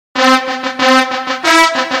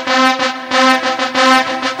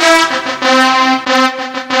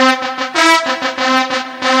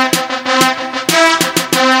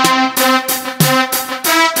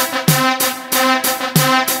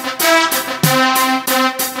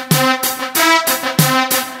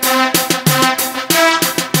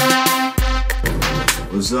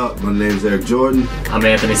up? My name's Eric Jordan. I'm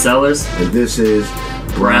Anthony Sellers. And this is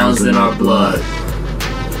Browns in Our Blood.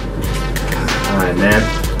 Alright, man.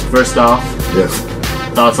 First off, yes.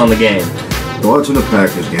 Thoughts on the game? Thoughts on the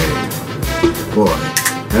Packers game. Boy,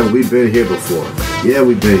 have we been here before? Yeah,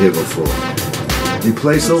 we've been here before. They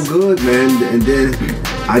play so good, man, and then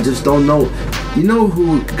I just don't know. You know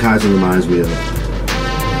who Kaiser reminds me of?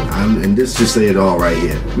 And this just say it all right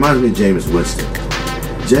here. Reminds me of Jameis Winston.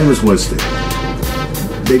 Jameis Winston.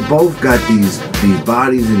 They both got these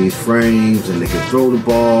bodies and these frames, and they can throw the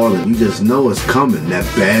ball, and you just know it's coming. That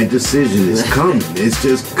bad decision is coming. It's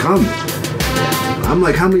just coming. I'm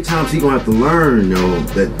like, how many times he gonna have to learn,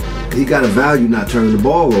 that he got a value not turning the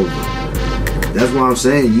ball over? That's why I'm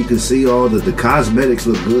saying you can see all the cosmetics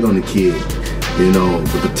look good on the kid.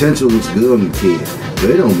 The potential looks good on the kid.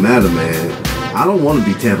 But it don't matter, man. I don't want to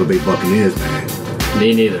be Tampa Bay Buccaneers, man.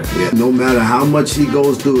 Me neither. Yeah, no matter how much he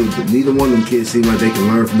goes through, neither one of them kids seem like they can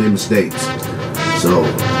learn from their mistakes. So,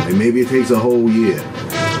 and maybe it takes a whole year.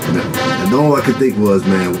 And all I could think was,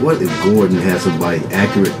 man, what if Gordon had somebody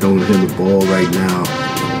accurate throwing him the ball right now?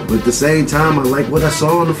 But at the same time, I like what I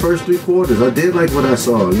saw in the first 3 quarters. I did like what I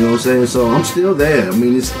saw, you know what I'm saying? So I'm still there. I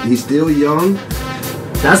mean, he's still young.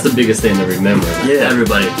 That's the biggest thing to remember. Yeah.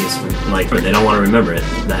 Everybody keeps, they don't want to remember it,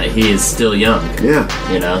 that he is still young. Yeah.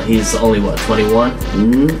 He's only, 21?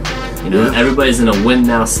 Mm-hmm. Everybody's in a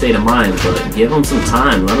win-now state of mind, but give him some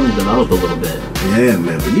time. Let him develop a little bit. Yeah,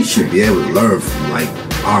 man, but you should be able to learn from,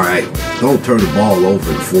 all right, don't turn the ball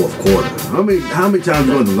over in the fourth quarter. How many times are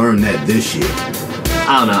you going to learn that this year?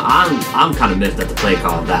 I don't know. I'm kind of miffed at the play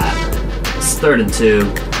call of that. It's 3rd and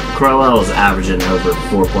 2. Crowell is averaging over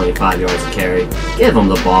 4.5 yards a carry. Give him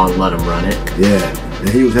the ball and let him run it. Yeah, and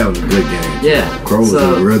he was having a good game. Yeah. Crow was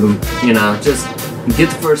in rhythm. Just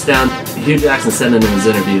get the first down. Hugh Jackson said in his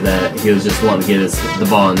interview that he was just wanting to get the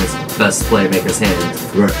ball in his best playmaker's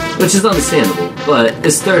hands. Right. Which is understandable, but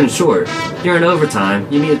it's 3rd and short. You're in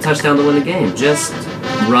overtime. You need a touchdown to win the game. Just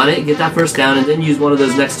run it, get that first down, and then use one of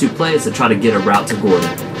those next 2 plays to try to get a route to Gordon.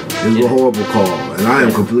 It was a horrible call, and I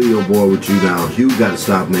am completely on board with you now. Hugh got to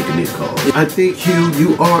stop making these calls. I think, Hugh,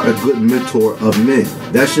 you are a good mentor of men.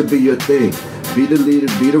 That should be your thing. Be the leader,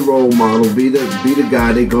 be the role model, be the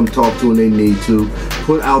guy they come talk to when they need to.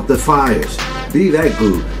 Put out the fires. Be that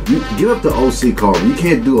good. You give up the OC call. You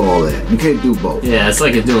can't do all that. You can't do both. Yeah, it's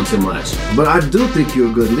like you're doing too much. But I do think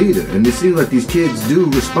you're a good leader, and it seems like these kids do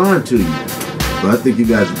respond to you. But I think you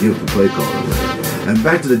got to give the play call away. And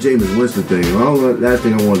back to the Jameis Winston thing, the last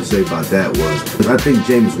thing I wanted to say about that was, I think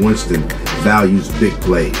Jameis Winston values big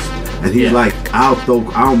plays. And he's like, I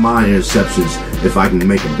don't mind interceptions if I can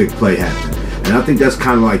make a big play happen. And I think that's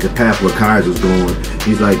kind of like the path where Kaiser's going.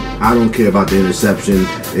 He's like, I don't care about the interception,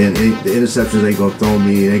 and the interceptions ain't going to throw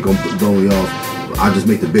me, it ain't going to throw me off. I'll just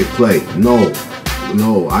make the big play.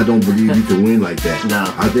 No, I don't believe you can win like that. No.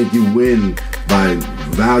 I think you win by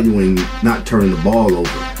valuing not turning the ball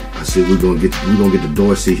over. I said we're gonna get the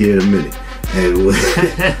Dorsey here in a minute. And what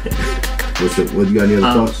you got any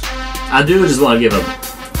other thoughts? I do just want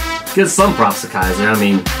to give some props to Kaiser. I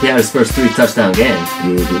mean, he had his first 3 touchdown game.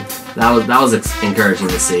 Mm-hmm. That was encouraging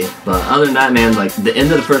to see. But other than that, man, the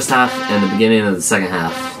end of the first half and the beginning of the second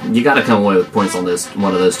half, you got to come away with points on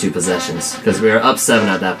one of those 2 possessions because we were up 7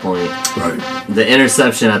 at that point. Right. The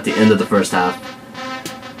interception at the end of the first half,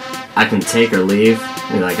 I can take or leave.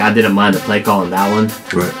 I didn't mind the play call in that one.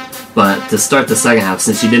 Right. But to start the second half,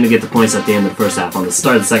 since you didn't get the points at the end of the first half, on the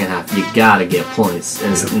start of the second half, you gotta get points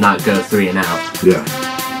and not go 3 and out. Yeah.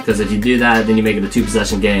 Because if you do that, then you make it a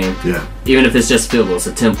 2-possession game. Yeah. Even if it's just field goal, it's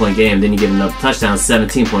a 10-point game. Then you get another touchdown,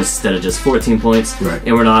 17 points instead of just 14 points. Right.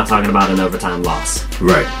 And we're not talking about an overtime loss.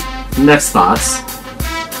 Right. Next thoughts.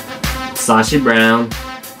 Sashi Brown,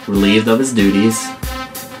 relieved of his duties,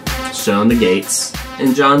 shown the gates,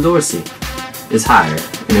 and John Dorsey is hired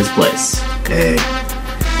in his place. Hey,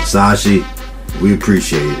 Sashi, we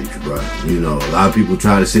appreciate it, bro. A lot of people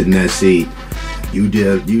try to sit in that seat. You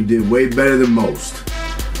did way better than most.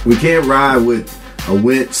 We can't ride with a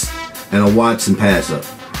Wentz and a Watson pass up.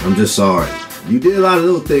 I'm just sorry. You did a lot of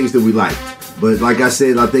little things that we liked. But like I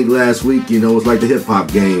said, I think last week, it's like the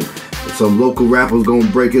hip-hop game. Some local rapper's going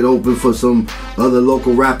to break it open for some other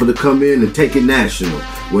local rapper to come in and take it national.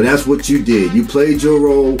 Well, that's what you did. You played your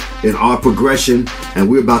role in our progression, and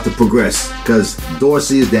we're about to progress because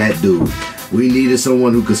Dorsey is that dude. We needed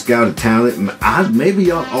someone who could scout a talent. Maybe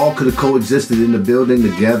y'all all could have coexisted in the building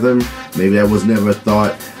together. Maybe that was never a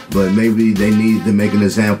thought, but maybe they needed to make an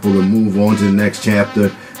example and move on to the next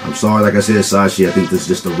chapter. I'm sorry, like I said, Sashi, I think this is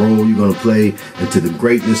just the role you're going to play into the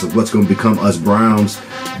greatness of what's going to become us Browns.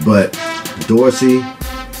 But Dorsey,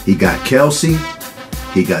 he got Kelsey,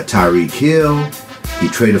 he got Tyreek Hill, He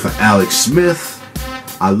traded for Alex Smith.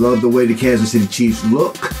 I love the way the Kansas City Chiefs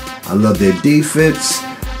look. I love their defense.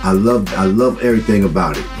 I love everything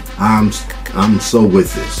about it. I'm so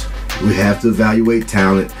with this. We have to evaluate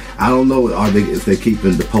talent. I don't know if they're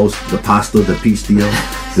keeping the pasta, the pistio,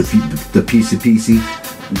 the piece,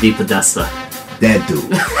 Di Podesta. that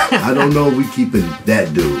dude. I don't know if we keeping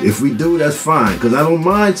that dude. If we do, that's fine. Because I don't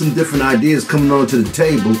mind some different ideas coming onto the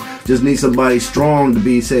table. Just need somebody strong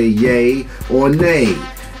to say yay or nay.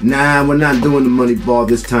 Nah, we're not doing the money ball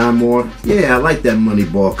this time. Or, yeah, I like that money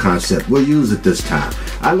ball concept. We'll use it this time.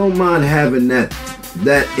 I don't mind having that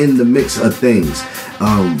in the mix of things.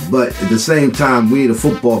 But at the same time, we need a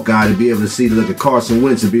football guy to be able to look at Carson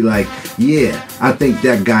Wentz and be like, yeah, I think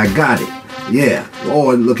that guy got it. Yeah.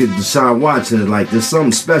 Or look at Deshaun Watson and like, there's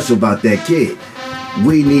something special about that kid.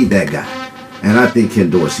 We need that guy. And I think Ken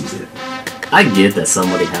Dorsey's it. I get that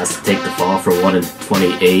somebody has to take the fall for 1 in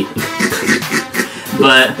 28.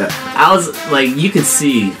 But I was like, you could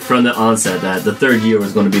see from the onset that the third year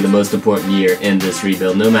was going to be the most important year in this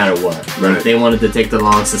rebuild, no matter what. Right. They wanted to take the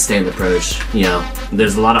long, sustained approach. You know,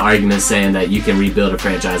 there's a lot of arguments saying that you can rebuild a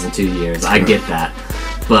franchise in 2 years. I get that.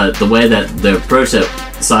 But the way that the approach that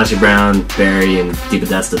Sashi Brown, Barry, and Di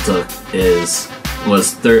Podesta took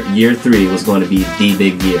was year 3 was going to be the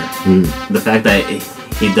big year. The fact that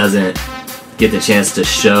he doesn't get the chance to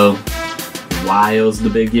show why it was the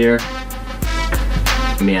big year.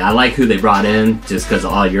 I mean, I like who they brought in just because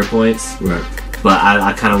of all your points. Right. But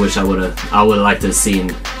I kind of wish I would have liked to have seen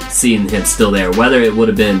him still there. Whether it would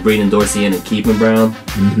have been bringing Dorsey in and keeping Brown,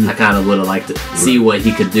 I kind of would have liked to see what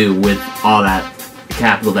he could do with all that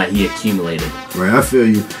capital that he accumulated. Right, I feel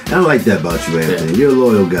you. I like that about you, Anthony. Yeah. You're a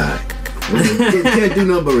loyal guy. Can't do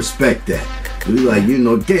nothing but respect that. You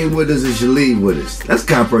like, came with us and should leave with us. That's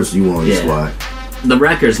the kind of person you want on your squad. The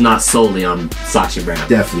record's not solely on Sashi Brown.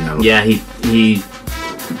 Definitely not. Yeah, he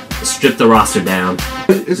stripped the roster down.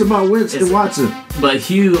 It's about Wentz and Watson. But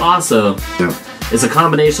Hugh also, it's a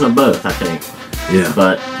combination of both, I think. Yeah.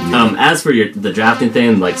 But as for the drafting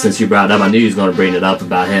thing, like since you brought it up, I knew you was going to bring it up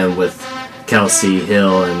about him with Kelsey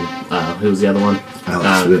Hill and who was the other one?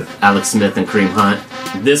 Alex Smith and Kareem Hunt.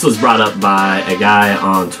 This was brought up by a guy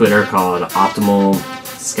on Twitter called Optimal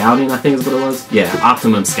Scouting, I think is what it was. Yeah,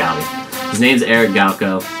 Optimum Scouting. His name's Eric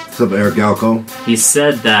Galco. What's up, Eric Galco? He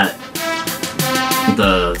said that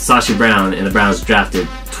the Sashi Brown and the Browns drafted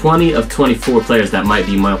 20 of 24 players that might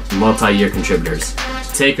be multi-year contributors.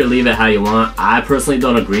 Take or leave it how you want. I personally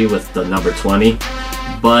don't agree with the number 20,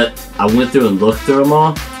 but I went through and looked through them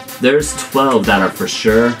all. There's 12 that are for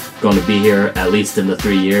sure going to be here at least in the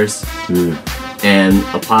 3 years, and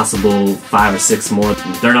a possible 5 or 6 more.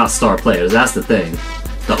 They're not star players. That's the thing.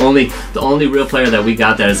 The only real player that we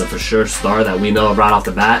got that is a for sure star that we know of right off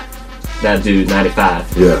the bat, that dude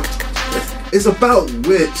 95. Yeah. It's about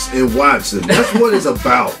Wentz and Watson. That's what it's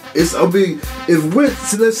about. If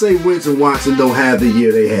Wentz, let's say Wentz and Watson don't have the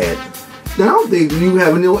year they had, then I don't think you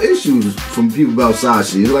have no issues from people about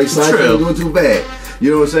Sashi. It's like Sashi ain't doing too bad.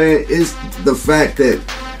 You know what I'm saying? It's the fact that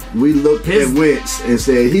we looked at Wentz and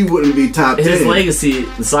said he wouldn't be top 10. His legacy,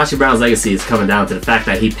 Sashi Brown's legacy, is coming down to the fact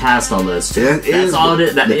that he passed on those two. That's all it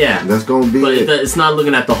is. That's going to be it. But it's not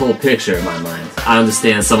looking at the whole picture in my mind. I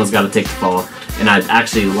understand someone's got to take the fall. And I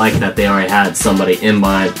actually like that they already had somebody in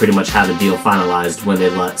mind, pretty much had the deal finalized when they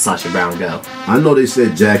let Sashi Brown go. I know they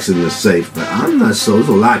said Jackson is safe, but I'm not so. There's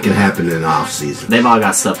a lot can happen in the offseason. They've all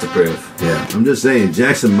got stuff to prove. Yeah, I'm just saying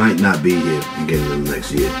Jackson might not be here beginning of the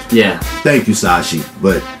next year. Yeah. Thank you, Sashi.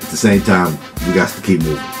 But at the same time, we got to keep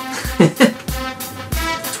moving.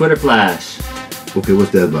 Twitter flash. Okay, what's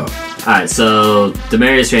that about? Alright, so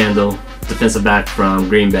Demarius Randall, defensive back from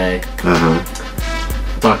Green Bay.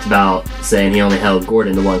 Talked about saying he only held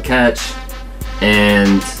Gordon to 1 catch,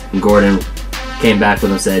 and Gordon came back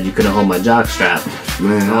with him and said, "You couldn't hold my jock strap."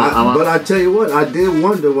 Man, but I tell you what, I did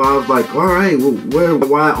wonder why. I was like, all right, well,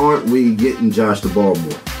 why aren't we getting Josh the ball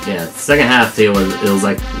more? Yeah, second half it was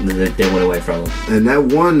like they went away from him. And that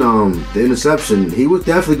one, the interception, he was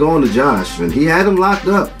definitely going to Josh, and he had him locked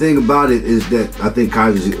up. Thing about it is that I think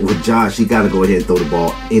with Josh, he got to go ahead and throw the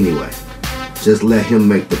ball anyway. Just let him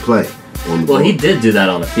make the play. Well, he did do that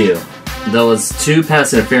on a few. There was 2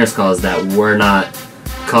 pass interference calls that were not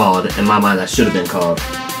called, in my mind, that should have been called.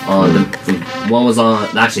 One was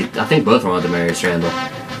on, actually, I think both were on Demarius Randall.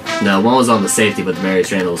 No, one was on the safety, but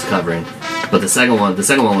Demarius Randall was covering. But the second one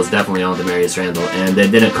was definitely on Demarius Randall, and they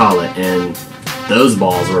didn't call it, and those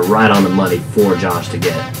balls were right on the money for Josh to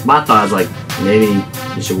get. My thought is like, maybe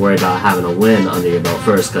you should worry about having a win under your belt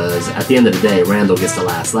first, because at the end of the day, Randall gets the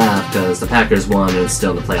last laugh because the Packers won and it's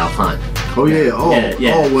still in the playoff hunt. Oh yeah. Oh,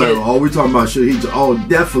 Yeah. oh well. Oh, we talking about should he? Oh,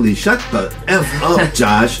 definitely. Shut the f up,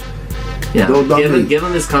 Josh. Yeah. Don't Give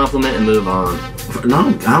him his compliment and move on. No,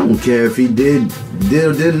 I don't care if he did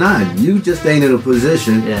or did not. You just ain't in a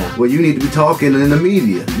position where you need to be talking in the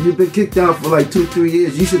media. You've been kicked out for like 2-3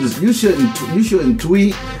 years. You shouldn't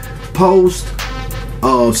tweet, post,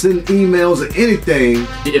 send emails or anything.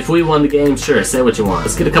 If we won the game, sure, say what you want.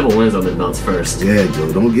 Let's get a couple wins on the belts first. Yeah,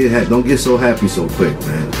 Joe. Don't get so happy so quick,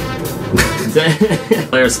 man.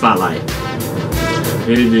 Player spotlight.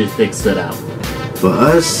 Who do you think stood out? For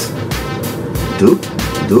us,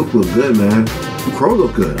 Duke looked good, man. Crow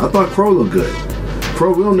looked good. I thought Crow looked good.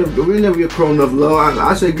 Crow, we never give Crow enough love.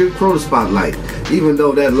 I say give Crow the spotlight. Even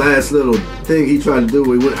though that last little thing he tried to do,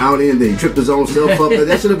 he went out in, then he tripped his own self up.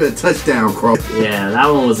 That should have been a touchdown, Crow. Yeah, that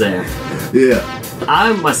one was there. Yeah.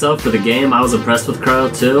 I myself for the game, I was impressed with Crow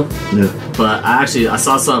too. Yeah. But I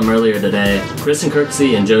saw something earlier today. Christian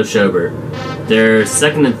Kirksey and Joe Schobert, they're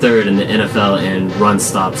second and third in the NFL in run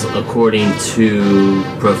stops according to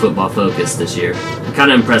Pro Football Focus this year. I'm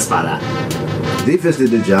kind of impressed by that. Defense did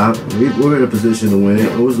the job. We're in a position to win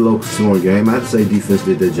it. It was a low scoring game. I have to say defense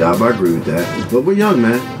did the job. I agree with that. But we're young,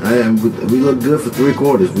 man. We look good for 3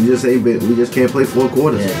 quarters. We just can't play 4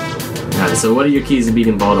 quarters. Yeah. All right. So what are your keys to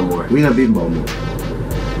beating Baltimore? We're not beating Baltimore.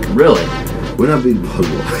 Really? We're not beating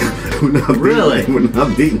Baltimore. We're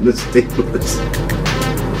not beating the Steelers.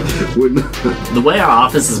 We're not. The way our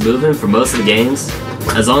offense is moving for most of the games,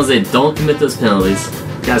 as long as they don't commit those penalties,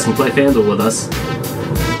 you guys can play FanDuel with us.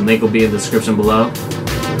 The link will be in the description below.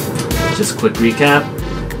 Just a quick recap.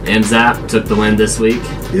 M-Zap took the win this week.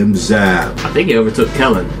 M-Zap. I think he overtook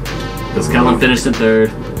Kellen. Because Kellen finished in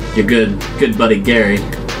third. Your good buddy Gary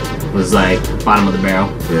was like bottom of the barrel.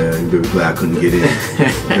 Yeah, I'm very glad I couldn't get in.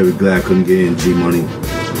 Very glad I couldn't get in, G-Money.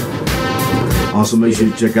 Also, make sure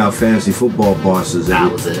you check out Fantasy Football Bosses.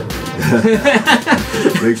 That was it.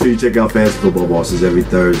 Make sure you check out Fantasy Football Bosses every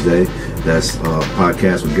Thursday. That's a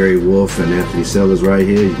podcast with Gary Wolf and Anthony Sellers right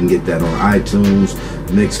here. You can get that on iTunes,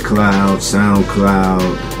 Mixcloud,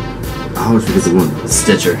 SoundCloud. I always forget the one.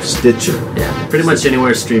 Stitcher. Yeah, pretty much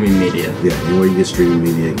anywhere streaming media. Yeah, anywhere you get streaming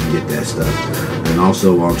media, you can get that stuff. And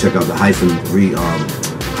also check out the Hyphen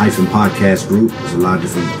podcast group. There's a lot of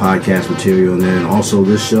different podcast material in there. And also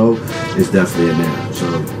this show is definitely in there. So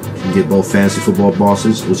you can get both Fantasy Football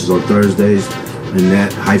Bosses, which is on Thursdays, and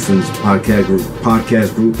that Hyphen's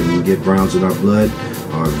podcast group, and you can get Browns in Our Blood,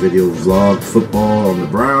 our video vlog football on the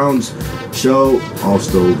Browns show,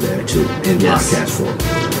 also there too, in podcast form.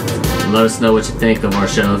 Let us know what you think of our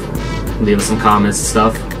show. Leave us some comments and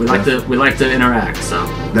stuff. We like to interact, so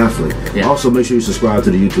definitely. Yeah. Also, make sure you subscribe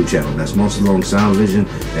to the YouTube channel. That's Monster Long Sound Vision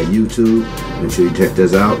at YouTube. Make sure you check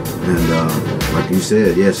this out. And like you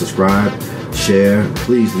said, subscribe, share.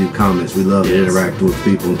 Please leave comments. We love to interact with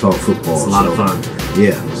people and talk football. It's a lot of fun.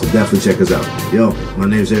 Yeah, so definitely check us out. Yo, my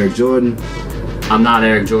name's Eric Jordan. I'm not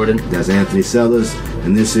Eric Jordan. That's Anthony Sellers,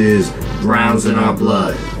 and this is Browns in Our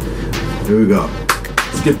Blood. Here we go.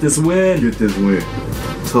 Let's get this win.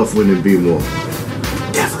 Tough win in B-More.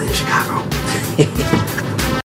 Definitely in Chicago.